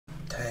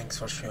Thanks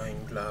for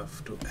showing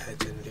love to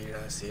Edge and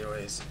Lita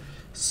series.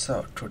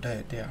 So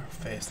today they are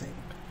facing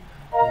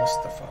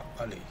Mustafa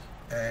Ali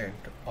and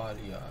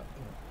Aliyah.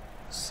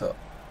 So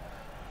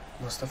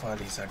Mustafa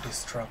Ali is a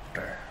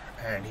disruptor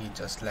and he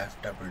just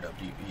left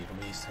WWE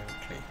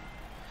recently.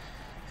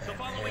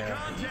 And here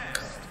he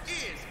comes.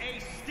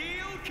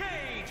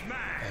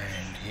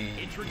 And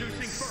he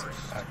is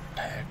a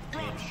tag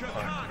team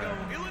partner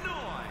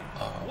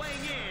of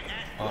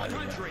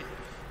Aliyah.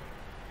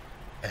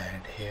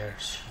 And here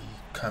she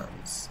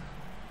comes.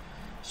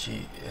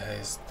 She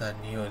is the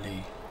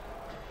newly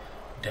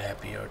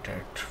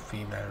debuted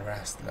female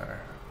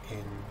wrestler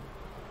in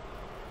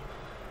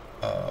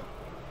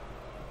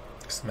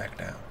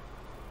SmackDown.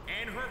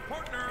 And her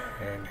partner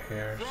and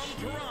here from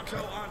she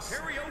Toronto, comes.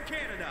 Ontario,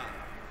 Canada.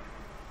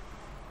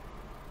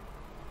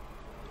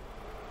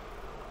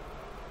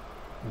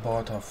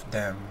 Both of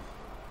them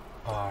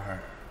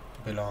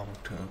belong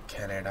to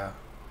Canada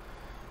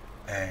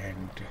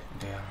and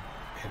they are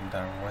in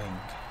the ring,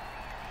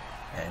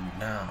 and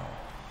now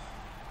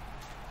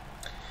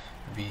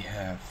we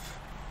have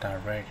the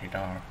rated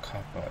R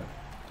couple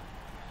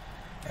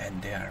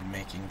and they are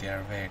making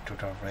their way to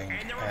the ring.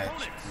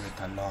 Edge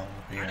with a long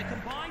beard,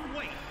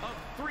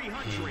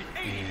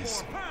 he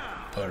is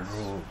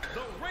rude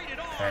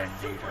and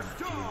Lita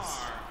is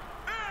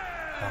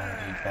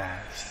Hardy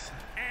Boys.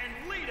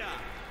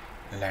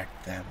 Let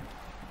them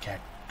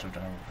get to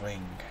the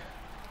ring.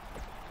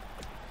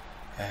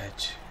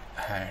 Edge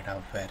had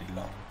a very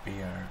long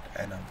beard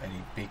and a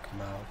very big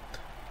mouth.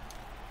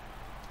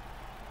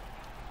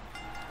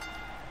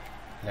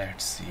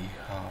 Let's see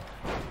how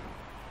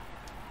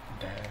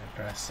they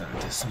wrestle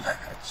this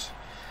match.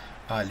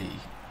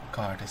 Ali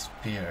got his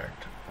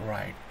beard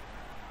right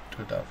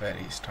to the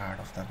very start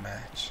of the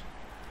match.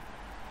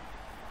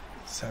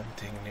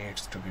 Something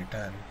needs to be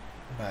done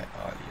by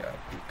Aliyah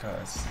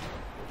because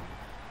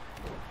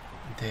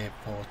they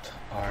both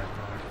are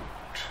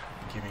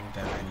not giving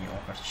them any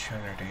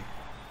opportunity.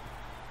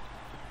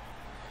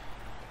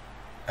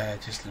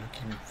 Edge is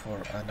looking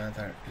for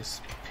another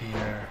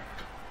spear.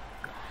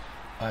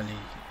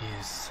 Ali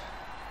is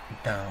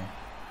down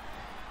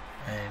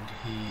and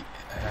he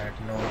had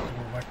no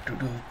clue what to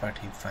do, but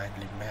he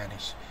finally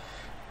managed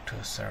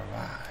to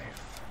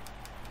survive.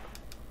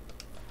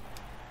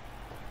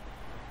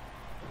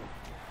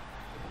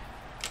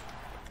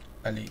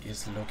 Ali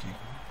is looking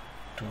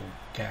to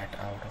get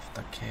out of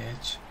the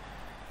cage,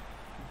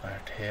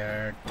 but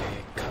here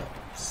they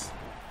comes.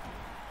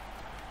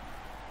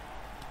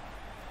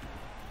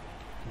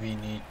 We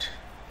need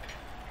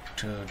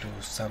to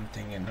do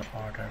something in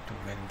order to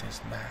win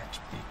this match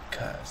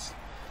because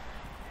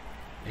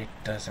it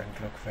doesn't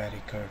look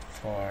very good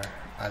for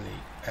Ali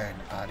and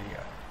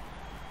Aliyah.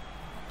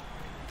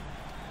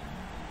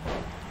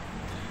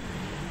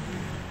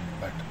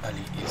 But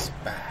Ali is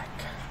back,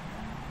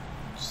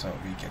 so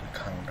we can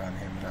count on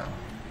him now.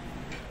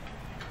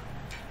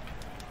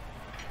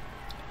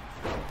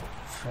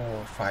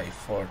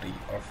 540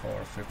 or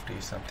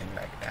 450, something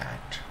like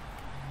that.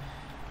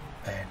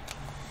 And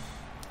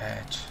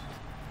Edge,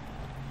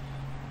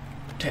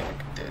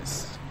 take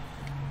this.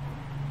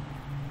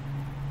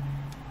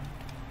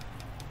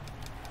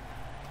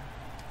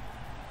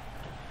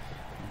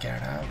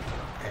 Get up,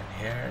 and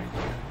here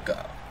you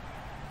go.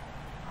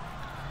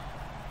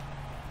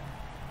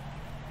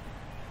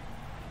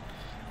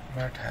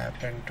 What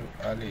happened to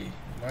Ali?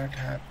 What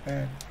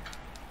happened?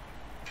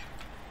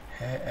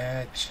 Hey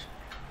Edge.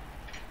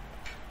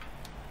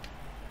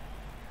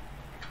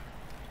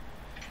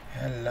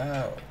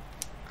 Hello.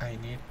 I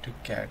need to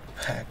get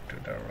back to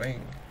the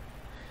ring.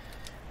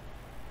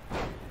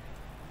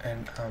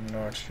 And I'm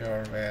not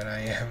sure where I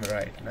am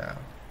right now.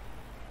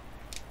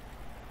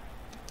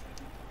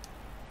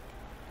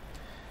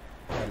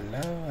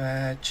 Hello,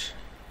 Edge.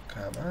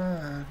 Come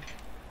on.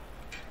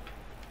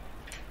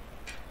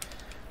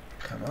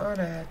 Come on,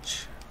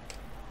 Edge.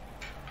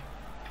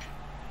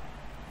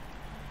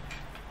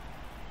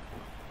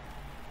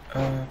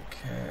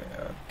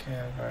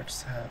 Okay,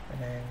 what's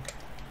happening?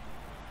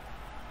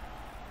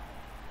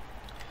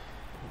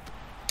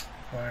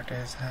 What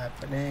is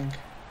happening?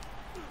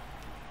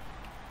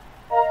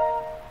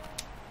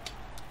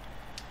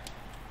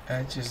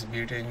 Edge is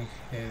beating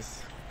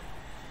his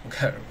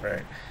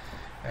girlfriend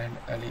and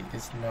Ali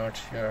is not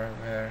sure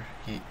where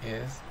he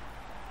is.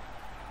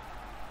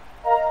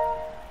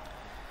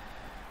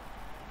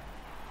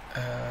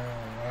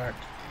 What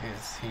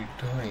is he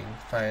doing?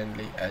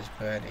 Finally, Edge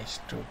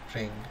managed to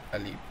bring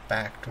Ali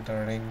back to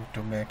the ring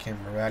to make him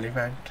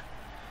relevant.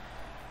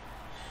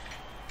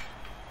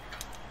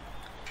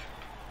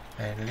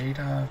 And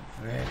Lita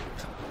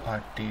with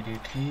a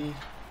DDT.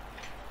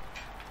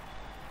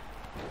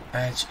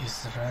 Edge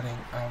is running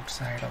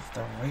outside of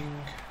the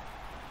ring.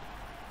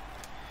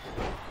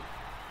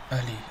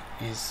 Ali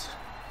is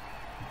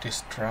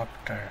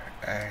disruptor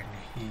and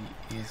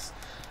he is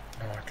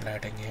not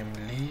letting him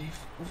leave.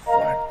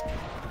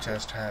 What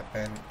just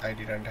happened? I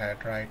didn't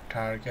have right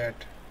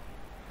target.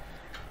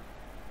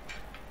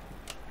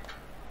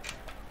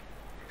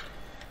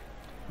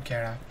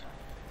 Get up.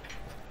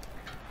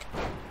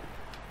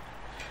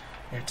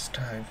 It's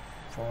time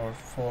for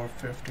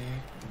 450,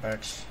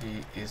 but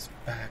she is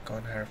back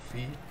on her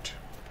feet.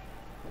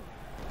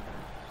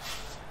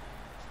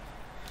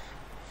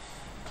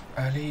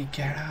 Ali,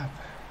 get up.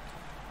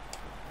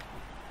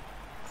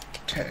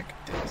 Take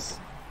this.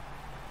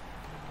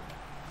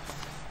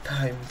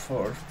 Time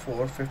for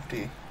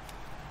 450.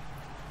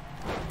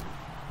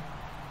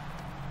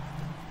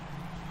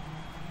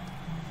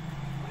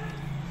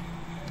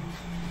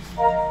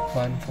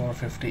 One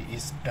 450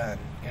 is done.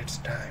 It's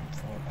time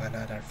for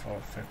another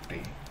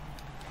 450.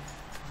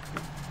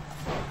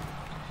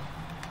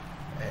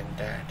 And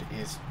that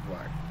is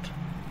what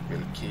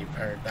will keep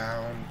her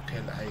down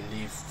till I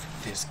leave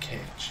this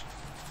cage.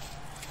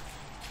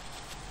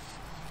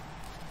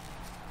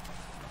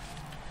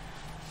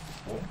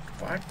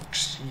 What?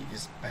 She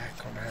is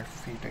back on her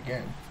feet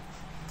again.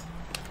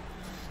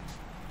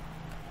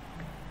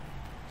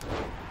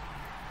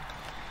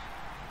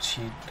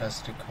 She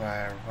does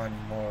require one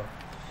more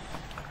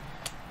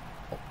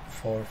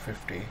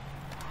 450.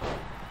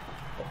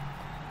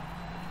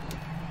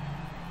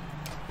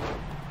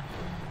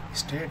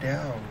 Stay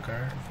down,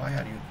 girl. Why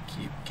are you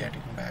keep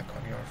getting back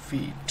on your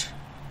feet?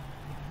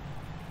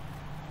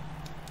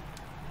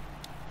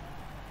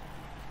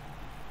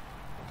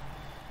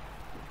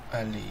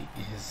 Ali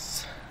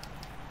is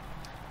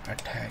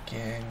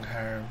attacking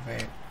her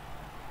weight.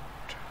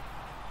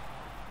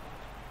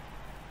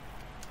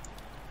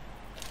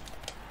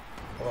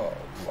 Oh,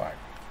 what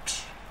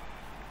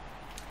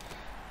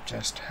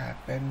just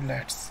happened?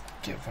 Let's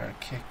give her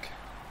a kick.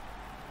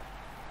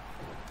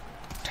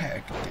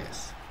 Take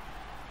this.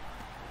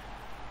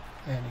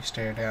 And you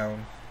stay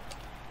down.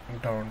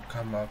 Don't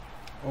come up.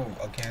 Oh,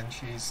 again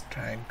she's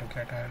trying to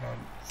get her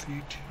on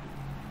feet.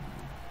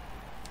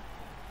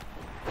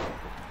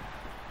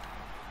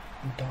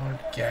 Don't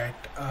get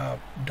up.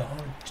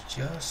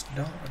 Just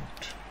don't.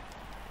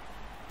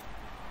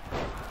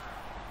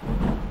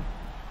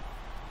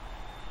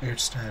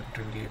 It's time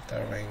to leave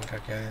the ring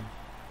again.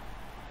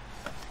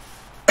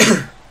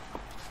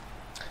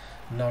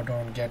 No,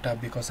 don't get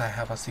up because I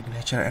have a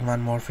signature and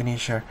one more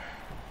finisher.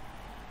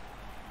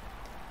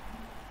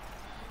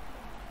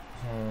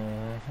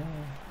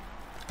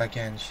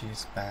 Again,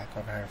 she's back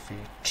on her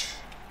feet.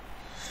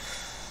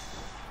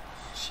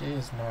 She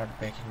is not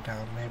backing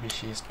down. Maybe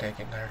she is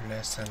taking her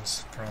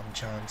lessons from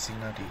John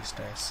Cena these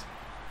days.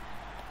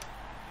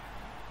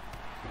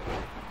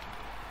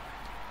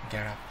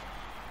 Get up.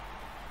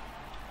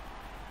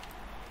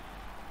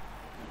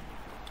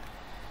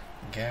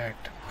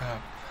 Get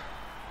up.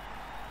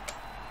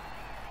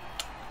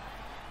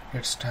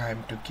 It's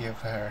time to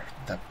give her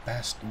the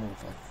best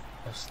move of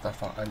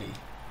Mustafa Ali.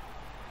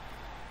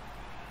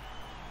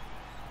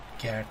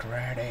 Get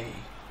ready.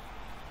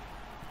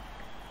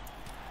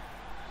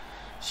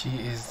 She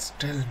is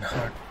still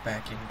not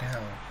backing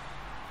down.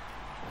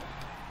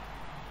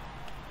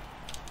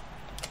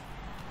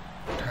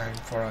 Time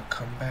for a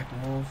comeback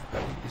move.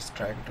 Ali is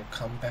trying to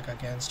come back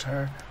against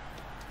her,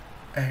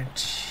 and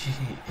she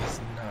is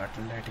not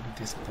letting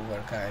this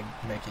poor guy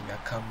making a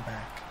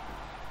comeback.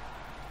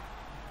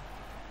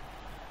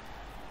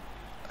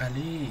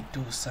 Ali,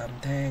 do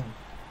something.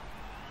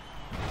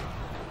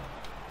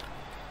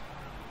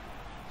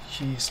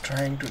 She is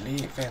trying to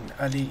leave and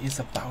Ali is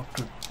about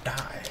to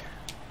die.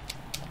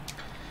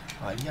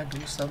 Aliyah,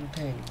 do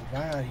something.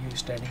 Why are you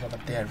standing over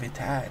there with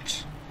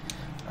Edge?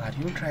 Are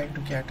you trying to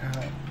get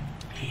a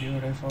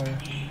beautiful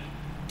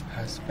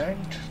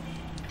husband?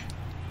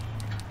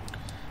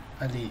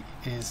 Ali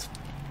is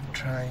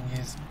trying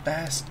his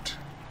best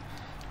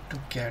to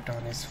get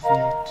on his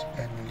feet,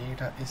 and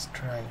Lita is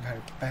trying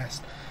her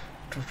best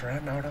to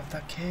run out of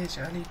the cage.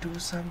 Ali, do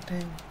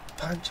something.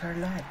 Punch her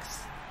legs.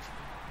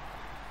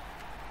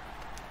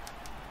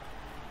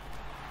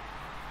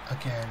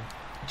 Again,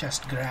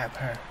 just grab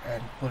her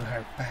and pull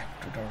her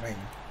back to the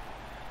ring.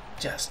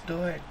 Just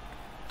do it.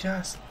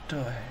 Just do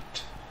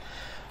it.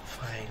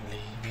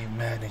 Finally, we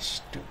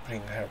managed to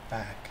bring her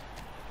back.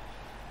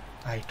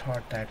 I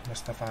thought that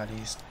Mustafa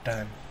Ali is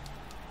done.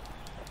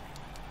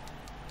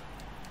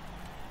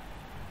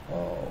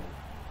 Oh,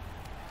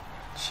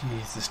 she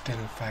is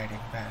still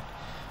fighting back.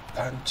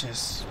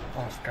 Punches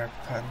after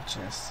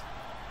punches.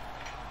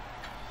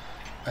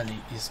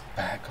 Ali is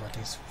back on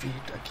his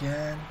feet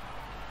again.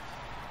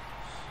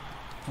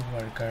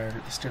 Poor girl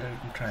is still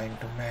trying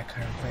to make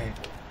her way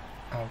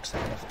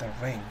outside of the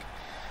ring,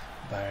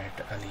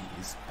 but Ali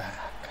is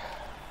back.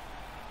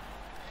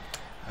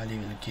 Ali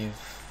will give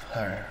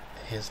her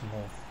his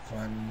move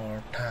one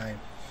more time.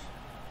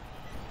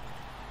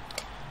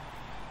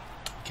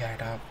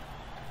 Get up.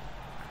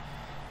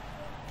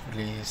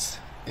 Please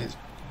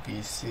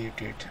be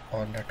seated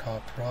on the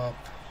top rope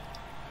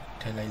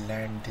till I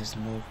land this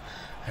move,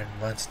 and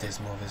once this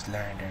move is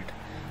landed,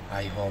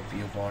 I hope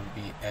you won't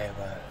be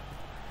able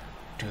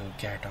to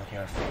get on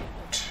your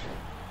feet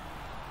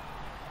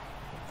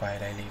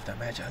while I leave the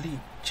match. Ali,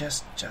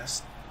 just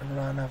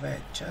run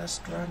away.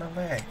 Just run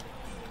away.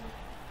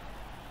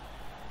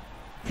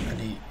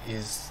 Ali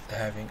is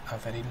having a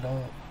very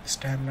low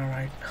stamina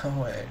right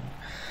now, and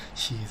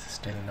she is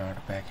still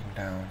not backing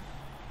down.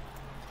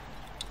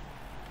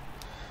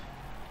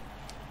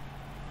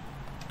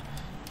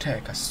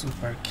 take a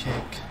super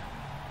kick.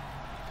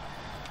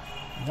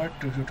 What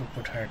to do to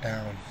put her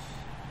down?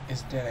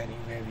 Is there any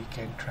way we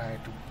can try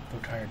to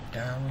put her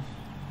down?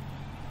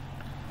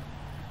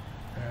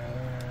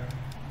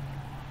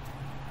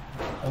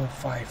 Oh,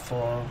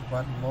 5-4.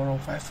 One more. Oh,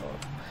 5-4.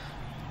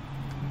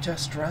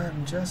 Just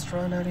run,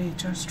 Ali,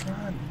 just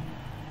run.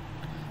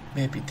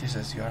 Maybe this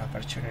is your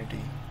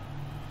opportunity.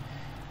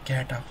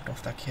 Get out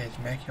of the cage,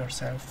 make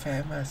yourself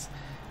famous.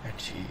 And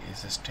she is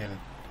still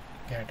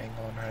getting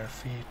on her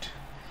feet.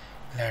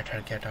 Let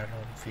her get her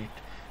own feet.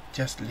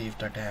 Just leave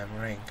the damn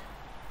ring.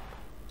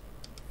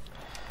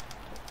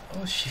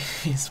 Oh,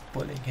 she is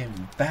pulling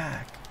him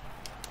back.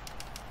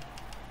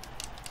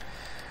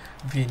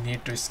 We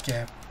need to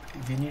escape.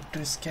 We need to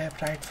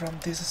escape right from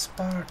this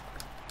spot.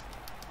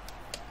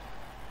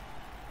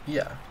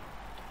 Yeah.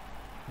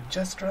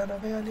 Just run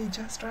away, Ali.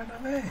 Just run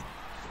away.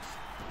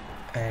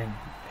 And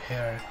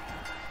here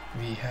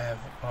we have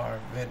our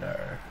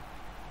winner.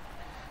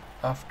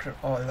 After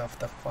all of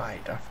the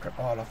fight, after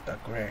all of the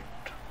grit,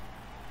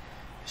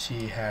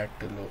 she had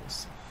to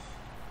lose.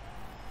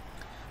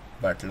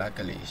 But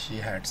luckily she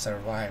had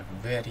survived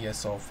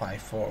various of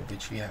 5-4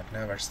 which we have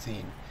never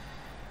seen.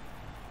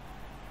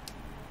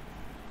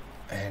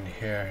 And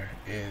here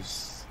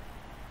is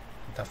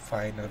the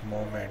final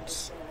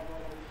moments.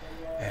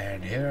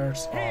 And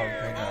here's our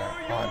winner,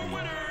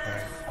 Ali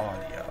and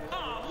Aliyah.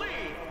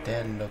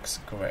 They looks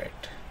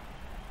great.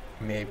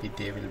 Maybe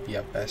they will be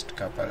a best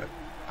couple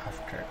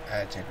after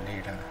Edge and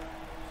Lita.